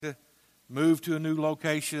move to a new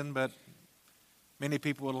location, but many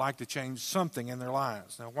people would like to change something in their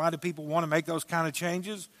lives. Now, why do people want to make those kind of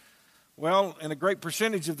changes? Well, in a great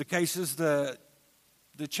percentage of the cases, the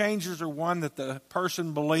changes are one that the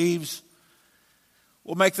person believes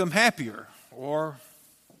will make them happier or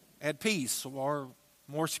at peace or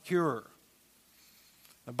more secure.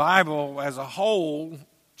 The Bible as a whole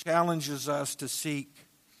challenges us to seek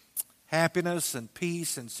happiness and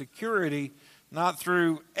peace and security not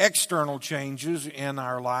through external changes in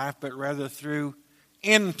our life, but rather through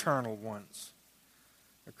internal ones.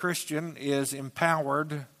 A Christian is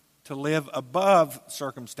empowered to live above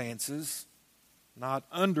circumstances, not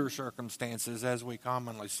under circumstances, as we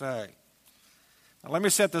commonly say. Now, let me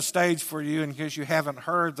set the stage for you in case you haven't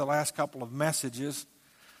heard the last couple of messages.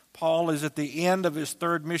 Paul is at the end of his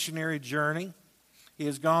third missionary journey. He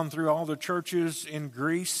has gone through all the churches in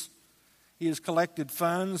Greece. He has collected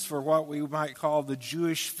funds for what we might call the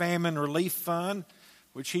Jewish Famine Relief Fund,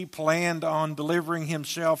 which he planned on delivering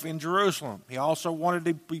himself in Jerusalem. He also wanted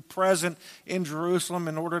to be present in Jerusalem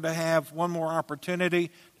in order to have one more opportunity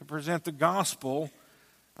to present the gospel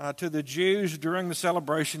to the Jews during the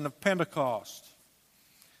celebration of Pentecost.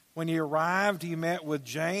 When he arrived, he met with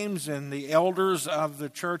James and the elders of the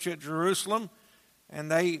church at Jerusalem,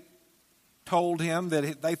 and they told him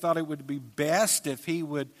that they thought it would be best if he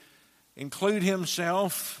would include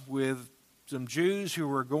himself with some Jews who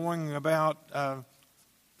were going about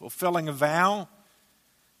fulfilling a vow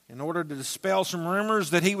in order to dispel some rumors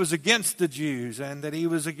that he was against the Jews and that he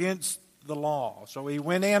was against the law. So he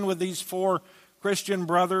went in with these 4 Christian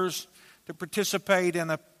brothers to participate in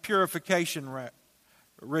a purification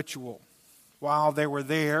ritual. While they were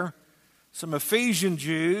there, some Ephesian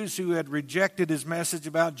Jews who had rejected his message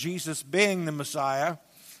about Jesus being the Messiah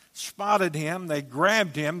spotted him, they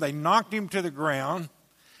grabbed him, they knocked him to the ground.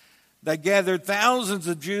 They gathered thousands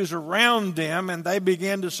of Jews around them, and they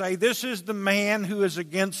began to say, "This is the man who is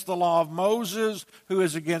against the law of Moses, who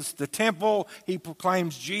is against the temple. He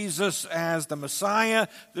proclaims Jesus as the Messiah.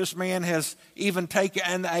 This man has even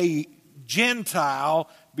taken a Gentile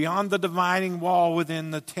beyond the dividing wall within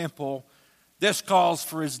the temple. This calls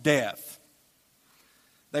for his death."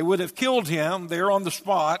 They would have killed him there on the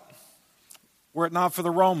spot were it not for the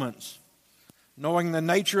Romans. Knowing the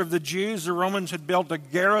nature of the Jews, the Romans had built a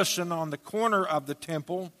garrison on the corner of the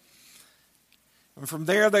temple. And from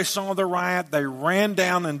there they saw the riot. They ran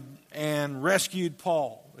down and rescued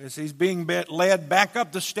Paul. As he's being led back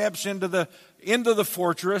up the steps into the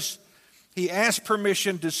fortress, he asked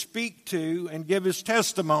permission to speak to and give his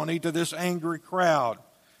testimony to this angry crowd.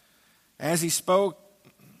 As he spoke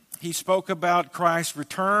about Christ's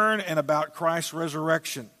return and about Christ's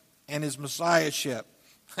resurrection and his messiahship.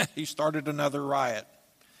 He started another riot.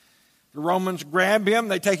 The Romans grab him.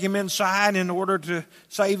 They take him inside in order to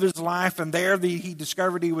save his life. And there he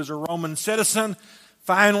discovered he was a Roman citizen.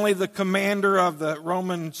 Finally, the commander of the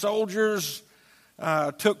Roman soldiers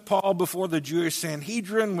took Paul before the Jewish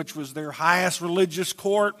Sanhedrin, which was their highest religious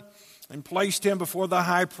court, and placed him before the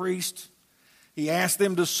high priest. He asked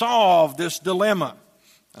them to solve this dilemma.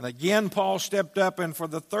 And again, Paul stepped up and for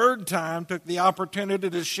the 3rd time took the opportunity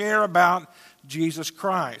to share about Jesus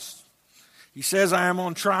Christ. He says, "I am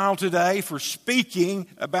on trial today for speaking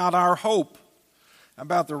about our hope,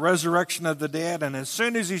 about the resurrection of the dead." And as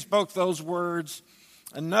soon as he spoke those words,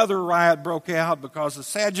 another riot broke out because the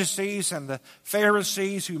Sadducees and the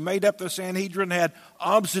Pharisees who made up the Sanhedrin had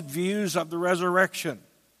opposite views of the resurrection.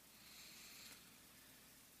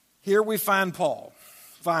 Here we find Paul,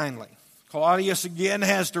 finally. Claudius again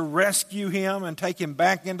has to rescue him and take him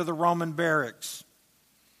back into the Roman barracks.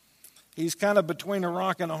 He's kind of between a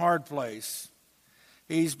rock and a hard place.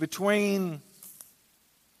 He's between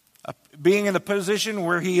being in a position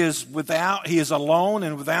where he is alone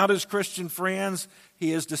and without his Christian friends.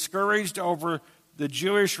 He is discouraged over the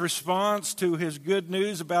Jewish response to his good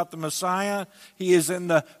news about the Messiah. He is in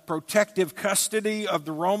the protective custody of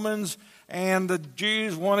the Romans, and the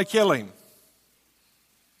Jews want to kill him.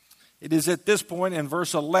 It is at this point in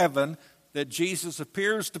verse 11 that Jesus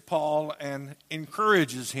appears to Paul and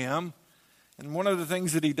encourages him. And one of the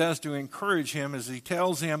things that he does to encourage him is he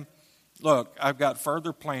tells him, "Look, I've got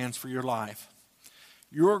further plans for your life.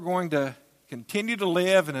 You're going to continue to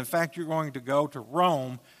live, and in fact, you're going to go to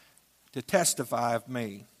Rome to testify of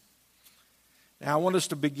me." Now, I want us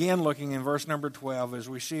to begin looking in verse number 12 as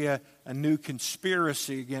we see a new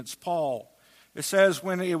conspiracy against Paul. It says,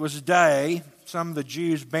 "When it was day, some of the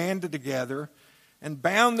Jews banded together and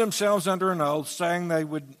bound themselves under an oath, saying they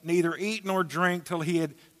would neither eat nor drink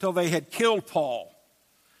till they had killed Paul.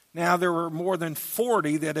 Now there were more than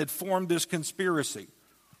 40 that had formed this conspiracy.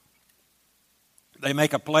 They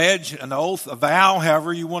make a pledge, an oath, a vow,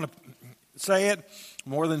 however you want to say it.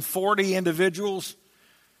 More than 40 individuals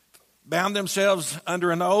bound themselves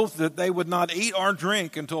under an oath that they would not eat or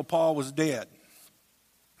drink until Paul was dead.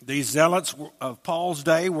 These zealots of Paul's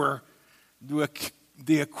day were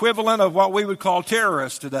the equivalent of what we would call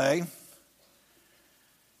terrorists today.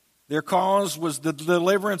 Their cause was the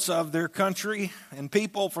deliverance of their country and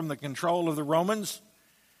people from the control of the Romans,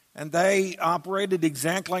 and they operated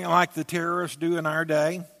exactly like the terrorists do in our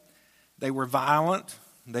day. They were violent.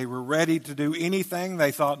 They were ready to do anything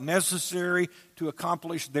they thought necessary to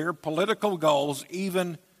accomplish their political goals,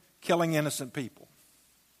 even killing innocent people.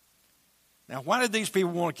 Now, why did these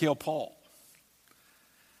people want to kill Paul?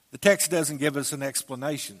 The text doesn't give us an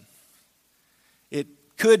explanation. It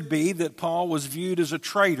could be that Paul was viewed as a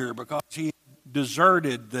traitor because he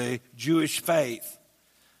deserted the Jewish faith.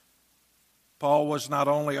 Paul was not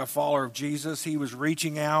only a follower of Jesus, he was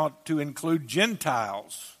reaching out to include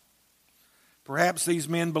Gentiles. Perhaps these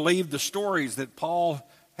men believed the stories that Paul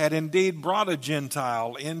had indeed brought a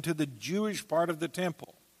Gentile into the Jewish part of the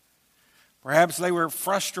temple. Perhaps they were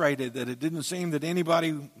frustrated that it didn't seem that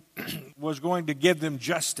anybody was going to give them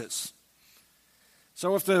justice.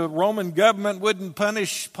 So if the Roman government wouldn't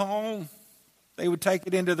punish Paul, they would take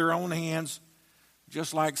it into their own hands,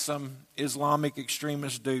 just like some Islamic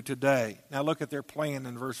extremists do today. Now look at their plan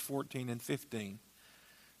in verse 14 and 15.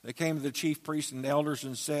 They came to the chief priests and elders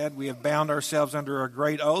and said, "We have bound ourselves under a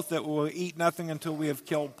great oath that we will eat nothing until we have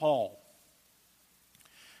killed Paul.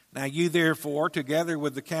 Now you therefore, together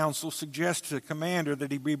with the council, suggest to the commander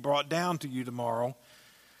that he be brought down to you tomorrow,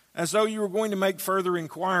 as though you were going to make further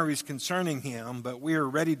inquiries concerning him, but we are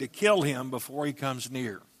ready to kill him before he comes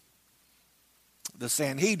near." The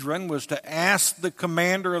Sanhedrin was to ask the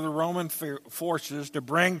commander of the Roman forces to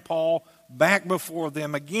bring Paul back before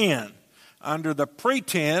them again, under the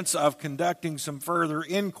pretense of conducting some further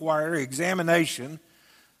inquiry, examination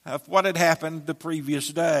of what had happened the previous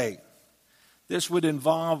day. This would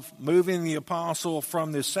involve moving the apostle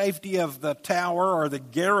from the safety of the tower or the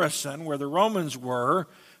garrison where the Romans were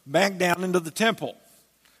back down into the temple.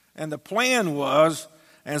 And the plan was,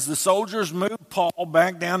 as the soldiers moved Paul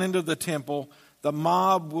back down into the temple, the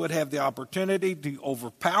mob would have the opportunity to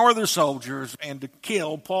overpower the soldiers and to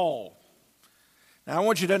kill Paul. Now, I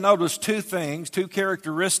want you to notice two things, two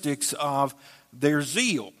characteristics of their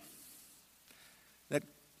zeal that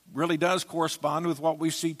really does correspond with what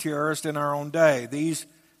we see terrorists in our own day. These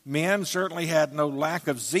men certainly had no lack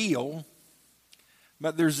of zeal,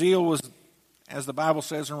 but their zeal was, as the Bible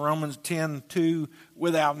says in Romans 10:2,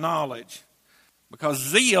 without knowledge, because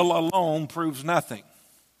zeal alone proves nothing.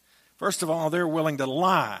 First of all, they're willing to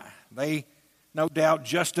lie. They no doubt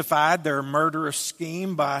justified their murderous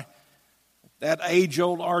scheme by that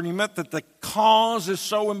age-old argument that the cause is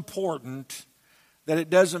so important that it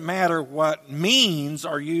doesn't matter what means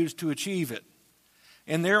are used to achieve it.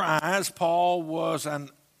 In their eyes, Paul was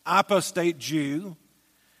an apostate Jew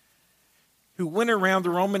who went around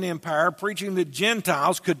the Roman Empire preaching that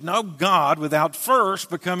Gentiles could know God without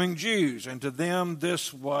first becoming Jews. And to them,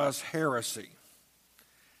 this was heresy.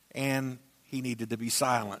 And he needed to be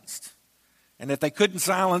silenced. And if they couldn't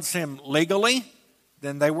silence him legally,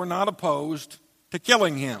 then they were not opposed to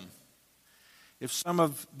killing him. If some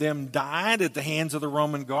of them died at the hands of the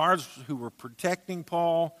Roman guards who were protecting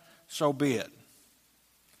Paul, so be it.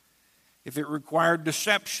 If it required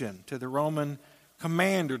deception to the Roman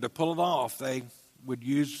commander to pull it off, they would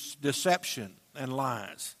use deception and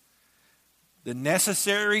lies. The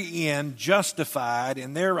necessary end justified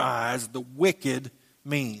in their eyes the wicked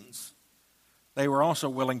means. They were also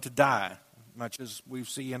willing to die, much as we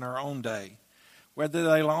see in our own day. Whether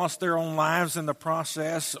they lost their own lives in the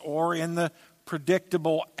process or in the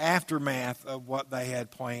predictable aftermath of what they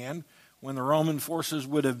had planned, when the Roman forces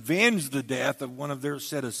would avenge the death of one of their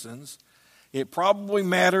citizens, it probably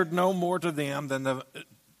mattered no more to them than the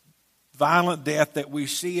violent death that we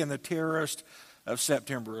see in the terrorists of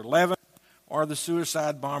September 11 or the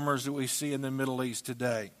suicide bombers that we see in the Middle East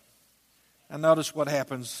today. And notice what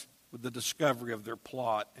happens with the discovery of their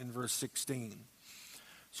plot in verse 16.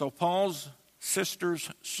 So Paul's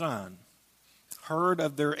sister's son heard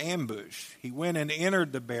of their ambush. He went and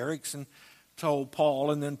entered the barracks and told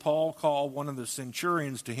Paul, and then Paul called one of the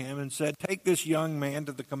centurions to him and said, "Take this young man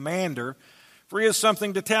to the commander, for he has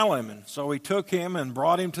something to tell him." And so he took him and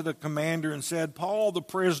brought him to the commander and said, "Paul the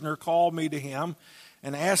prisoner called me to him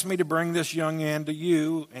and asked me to bring this young man to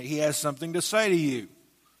you, and he has something to say to you."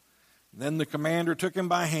 Then the commander took him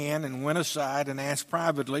by hand and went aside and asked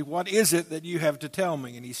privately, "What is it that you have to tell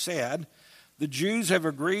me?" And he said, "The Jews have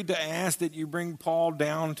agreed to ask that you bring Paul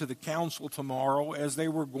down to the council tomorrow, as they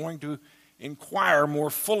were going to inquire more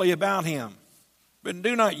fully about him. But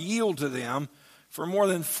do not yield to them, for more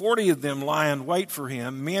than 40 of them lie in wait for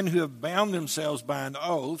him, men who have bound themselves by an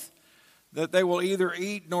oath that they will either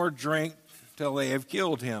eat nor drink till they have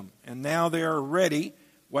killed him. And now they are ready,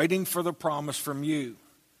 waiting for the promise from you.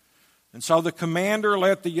 And so the commander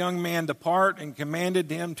let the young man depart and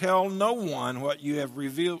commanded him, tell no one what you have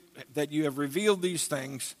revealed, that you have revealed these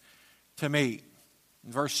things to me.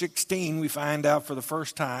 In verse 16, we find out for the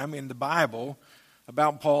first time in the Bible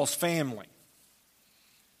about Paul's family.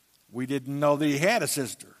 We didn't know that he had a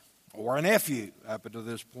sister or a nephew up until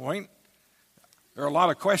this point. There are a lot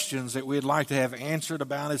of questions that we'd like to have answered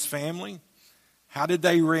about his family. How did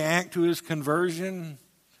they react to his conversion?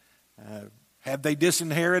 Have they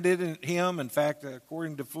disinherited him? In fact,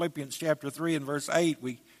 according to Philippians chapter 3 and verse 8,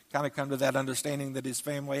 we kind of come to that understanding that his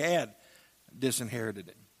family had disinherited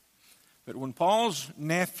him. But when Paul's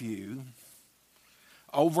nephew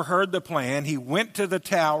overheard the plan, he went to the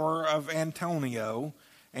tower of Antonio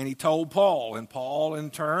and he told Paul. And Paul,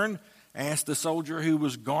 in turn, asked the soldier who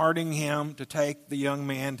was guarding him to take the young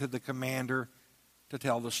man to the commander to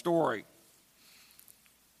tell the story.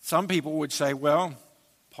 Some people would say, well,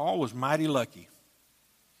 Paul was mighty lucky.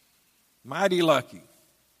 Mighty lucky.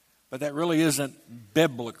 But that really isn't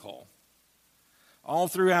biblical. All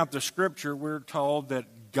throughout the Scripture, we're told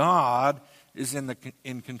that God is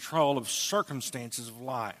in control of circumstances of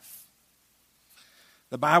life.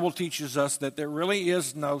 The Bible teaches us that there really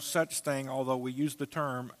is no such thing, although we use the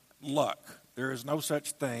term luck. There is no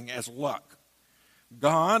such thing as luck.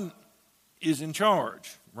 God is in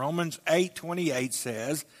charge. Romans 8:28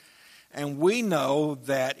 says, and we know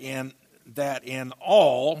that in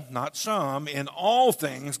all, not some, in all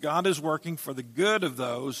things, God is working for the good of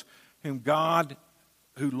those who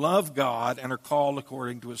love God and are called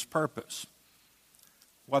according to his purpose.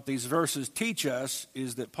 What these verses teach us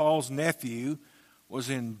is that Paul's nephew was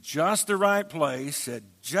in just the right place at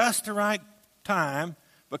just the right time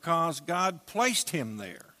because God placed him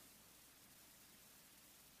there.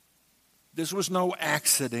 This was no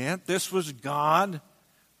accident. This was God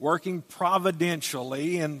working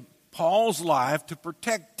providentially in Paul's life to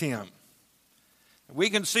protect him. We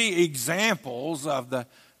can see examples of the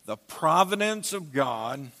providence of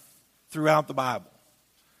God throughout the Bible.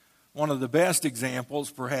 One of the best examples,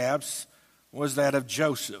 perhaps, was that of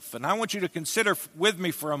Joseph. And I want you to consider with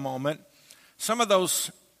me for a moment some of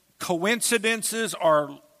those coincidences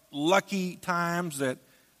or lucky times that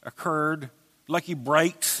occurred, lucky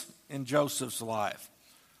breaks in Joseph's life.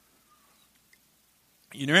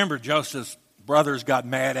 You remember Joseph's brothers got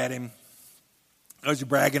mad at him. He was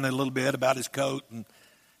bragging a little bit about his coat and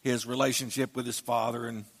his relationship with his father.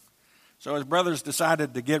 And so his brothers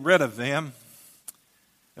decided to get rid of him.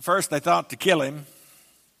 At first they thought to kill him.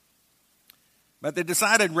 But they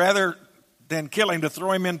decided rather than kill him to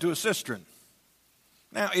throw him into a cistern.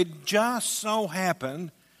 Now it just so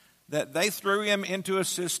happened that they threw him into a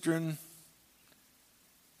cistern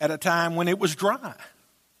at a time when it was dry.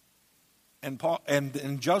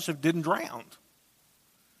 And Joseph didn't drown.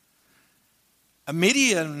 A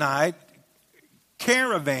Midianite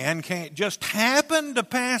caravan just happened to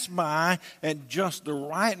pass by at just the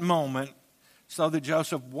right moment so that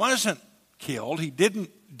Joseph wasn't killed. He didn't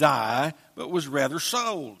die, but was rather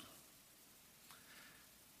sold.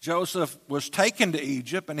 Joseph was taken to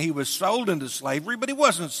Egypt and he was sold into slavery, but he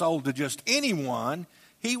wasn't sold to just anyone.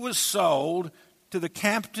 He was sold to the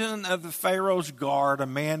captain of the Pharaoh's guard, a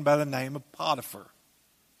man by the name of Potiphar.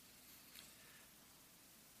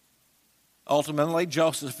 Ultimately,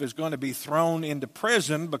 Joseph is going to be thrown into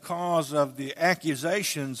prison because of the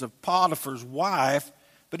accusations of Potiphar's wife,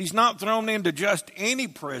 but he's not thrown into just any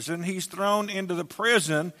prison. He's thrown into the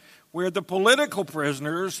prison where the political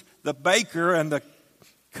prisoners, the baker and the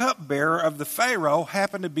cupbearer of the Pharaoh,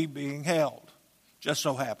 happen to be being held. Just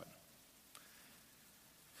so happened.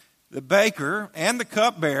 The baker and the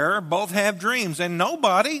cupbearer both have dreams, and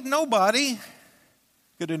nobody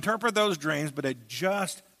could interpret those dreams, but it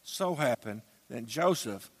just so happened that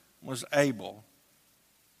Joseph was able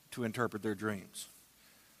to interpret their dreams.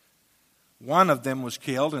 One of them was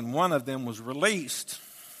killed and one of them was released.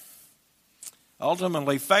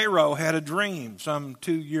 Ultimately, Pharaoh had a dream some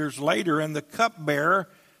 2 years later, and the cupbearer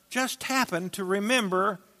just happened to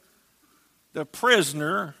remember the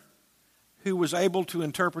prisoner who was able to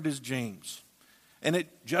interpret his dreams. And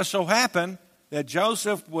it just so happened that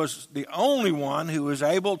Joseph was the only one who was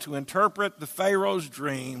able to interpret the Pharaoh's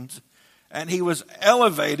dreams, and he was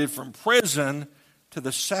elevated from prison to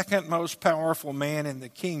the second most powerful man in the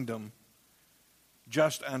kingdom,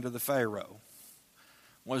 just under the Pharaoh.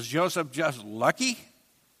 Was Joseph just lucky?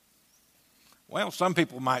 Well, some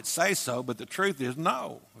people might say so, but the truth is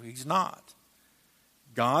no, he's not.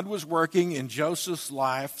 God was working in Joseph's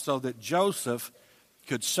life so that Joseph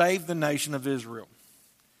could save the nation of Israel.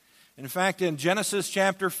 In fact, in Genesis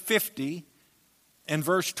chapter 50 and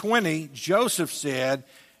verse 20, Joseph said,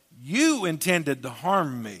 "You intended to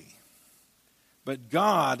harm me, but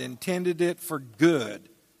God intended it for good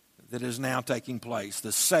that is now taking place,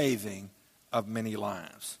 the saving of many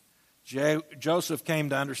lives." Joseph came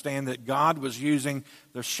to understand that God was using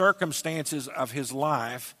the circumstances of his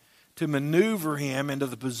life to maneuver him into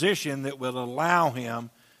the position that would allow him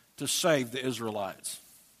to save the Israelites.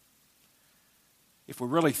 If we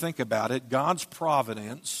really think about it, God's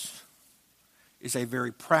providence is a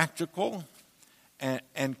very practical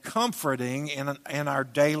and comforting in our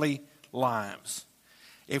daily lives.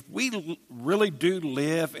 If we really do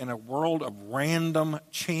live in a world of random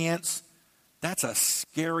chance, that's a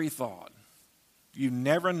scary thought. You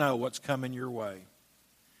never know what's coming your way.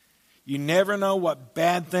 You never know what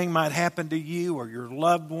bad thing might happen to you or your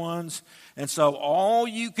loved ones. And so all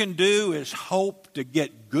you can do is hope to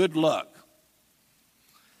get good luck.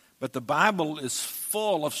 But the Bible is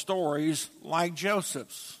full of stories like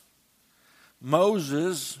Joseph's.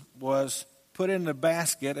 Moses was put in a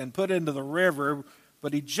basket and put into the river,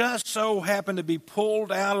 but he just so happened to be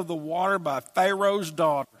pulled out of the water by Pharaoh's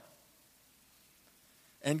daughter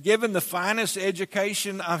and given the finest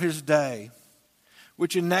education of his day,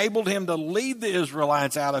 which enabled him to lead the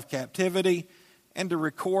Israelites out of captivity and to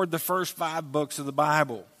record the first 5 books of the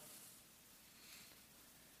Bible.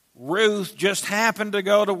 Ruth just happened to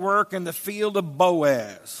go to work in the field of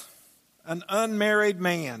Boaz, an unmarried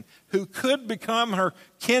man who could become her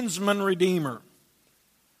kinsman redeemer.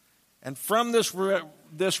 And from this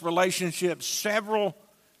relationship, several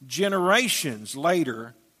generations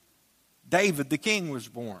later, David the king was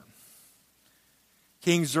born.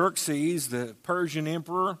 King Xerxes, the Persian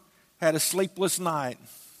emperor, had a sleepless night.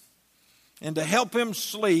 And to help him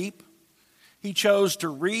sleep, he chose to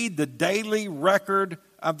read the daily record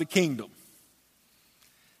of the kingdom.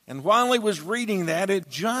 And while he was reading that, it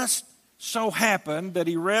just so happened that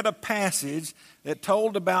he read a passage that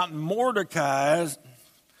told about Mordecai's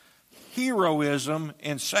heroism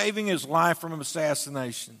in saving his life from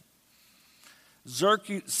assassination.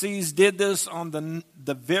 Xerxes did this on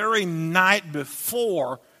the very night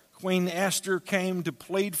before Queen Esther came to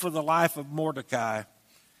plead for the life of Mordecai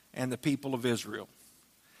and the people of Israel.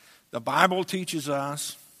 The Bible teaches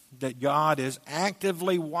us that God is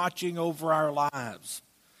actively watching over our lives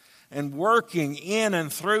and working in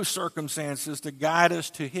and through circumstances to guide us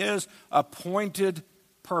to His appointed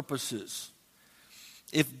purposes.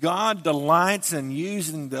 If God delights in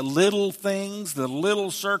using the little things, the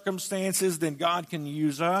little circumstances, then God can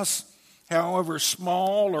use us, however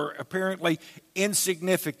small or apparently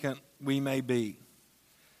insignificant we may be.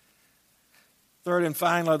 Third and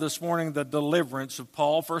finally this morning, the deliverance of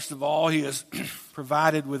Paul. First of all, he is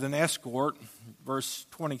provided with an escort, verse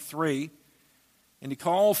 23. And he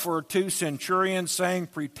called for 2 centurions, saying,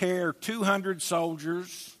 "Prepare 200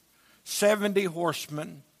 soldiers, 70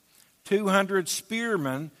 horsemen, 200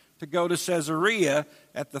 spearmen to go to Caesarea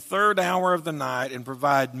at the 3rd hour of the night and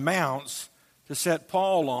provide mounts to set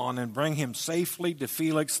Paul on and bring him safely to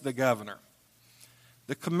Felix the governor."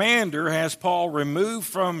 The commander has Paul removed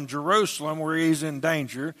from Jerusalem, where he is in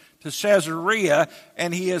danger, to Caesarea,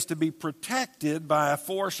 and he is to be protected by a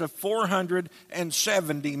force of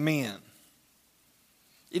 470 men.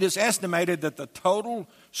 It is estimated that the total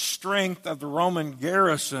strength of the Roman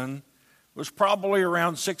garrison was probably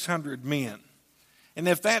around 600 men. And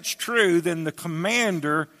if that's true, then the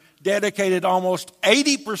commander dedicated almost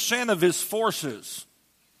 80% of his forces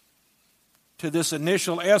to this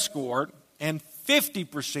initial escort and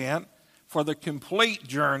 50% for the complete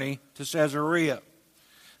journey to Caesarea.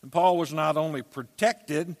 And Paul was not only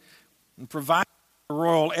protected and provided a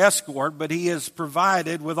royal escort, but he is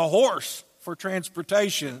provided with a horse for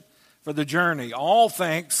transportation for the journey, all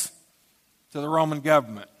thanks to the Roman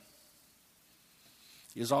government.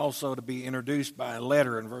 He is also to be introduced by a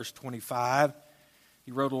letter in verse 25.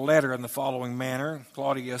 He wrote a letter in the following manner: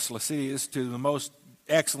 Claudius Lysias, to the most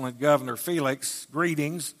excellent governor Felix,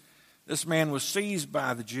 greetings. This man was seized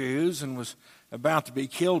by the Jews and was about to be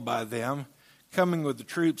killed by them. Coming with the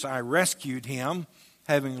troops, I rescued him,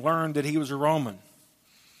 having learned that he was a Roman.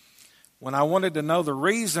 When I wanted to know the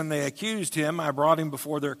reason they accused him, I brought him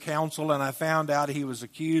before their council, and I found out he was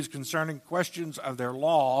accused concerning questions of their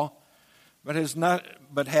law,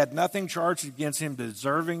 but had nothing charged against him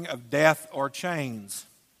deserving of death or chains.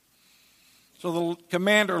 So the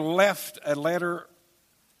commander left a letter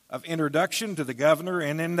of introduction to the governor,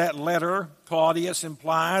 and in that letter, Claudius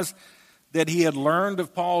implies that he had learned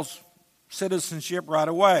of Paul's citizenship right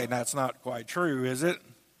away. That's not quite true, is it?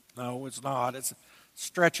 No, it's not. It's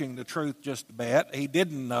stretching the truth just a bit. He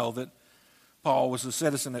didn't know that Paul was a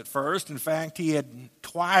citizen at first. In fact, he had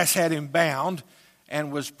twice had him bound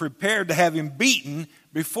and was prepared to have him beaten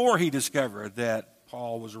before he discovered that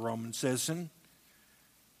Paul was a Roman citizen.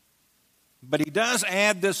 But he does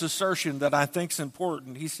add this assertion that I think is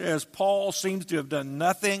important. He says, Paul seems to have done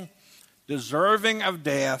nothing deserving of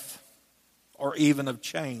death or even of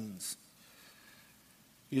chains.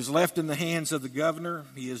 He is left in the hands of the governor.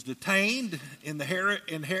 He is detained in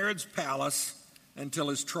Herod's palace until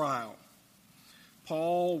his trial.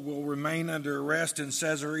 Paul will remain under arrest in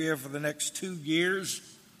Caesarea for the next 2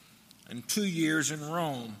 years and 2 years in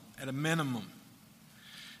Rome at a minimum.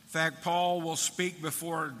 In fact, Paul will speak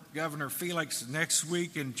before Governor Felix next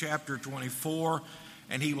week in chapter 24,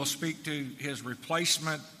 and he will speak to his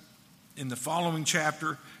replacement in the following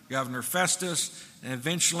chapter, Governor Festus, and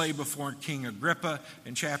eventually before King Agrippa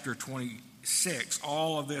in chapter 26.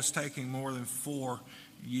 All of this taking more than 4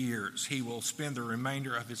 years. He will spend the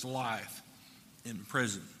remainder of his life in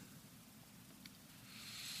prison.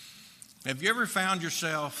 Have you ever found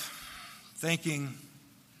yourself thinking,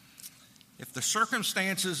 if the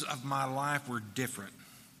circumstances of my life were different,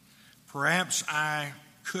 perhaps I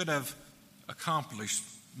could have accomplished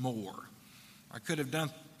more. I could have done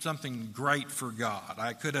something great for God.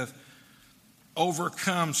 I could have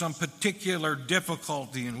overcome some particular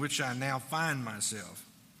difficulty in which I now find myself.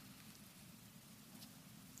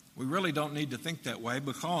 We really don't need to think that way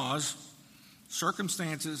because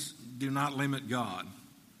circumstances do not limit God.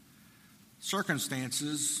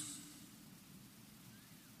 Circumstances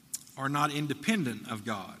are not independent of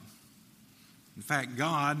God. In fact,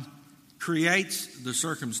 God creates the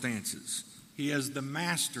circumstances. He is the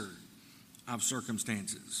master of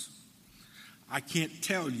circumstances. I can't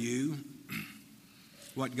tell you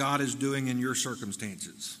what God is doing in your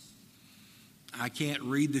circumstances. I can't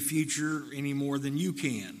read the future any more than you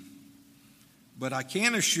can. But I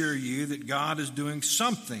can assure you that God is doing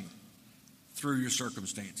something through your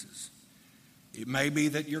circumstances. It may be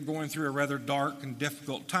that you're going through a rather dark and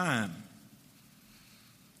difficult time.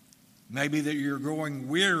 Maybe that you're growing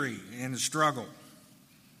weary in the struggle.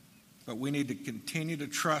 But we need to continue to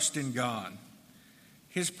trust in God.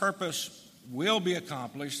 His purpose will be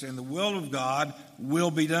accomplished and the will of God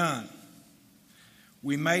will be done.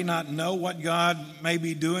 We may not know what God may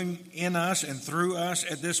be doing in us and through us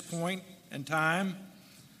at this point in time,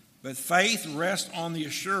 but faith rests on the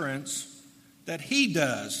assurance that He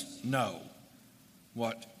does know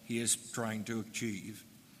what He is trying to achieve.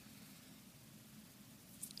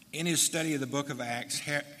 In his study of the book of Acts,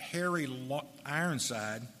 Harry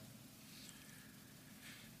Ironside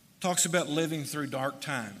talks about living through dark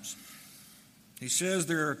times. He says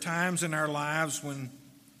there are times in our lives when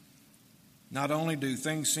not only do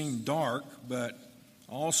things seem dark, but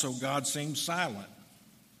also God seems silent.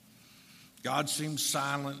 God seems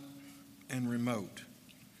silent and remote.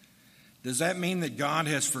 Does that mean that God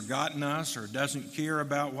has forgotten us or doesn't care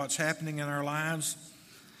about what's happening in our lives?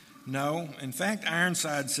 No. In fact,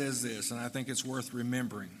 Ironside says this, and I think it's worth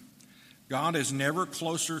remembering. God is never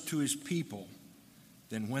closer to His people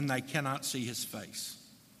than when they cannot see His face.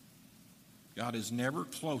 God is never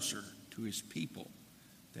closer to His people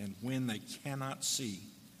than when they cannot see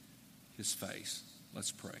His face.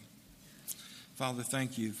 Let's pray. Father,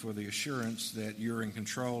 thank you for the assurance that you're in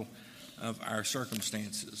control of our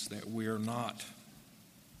circumstances, that we are not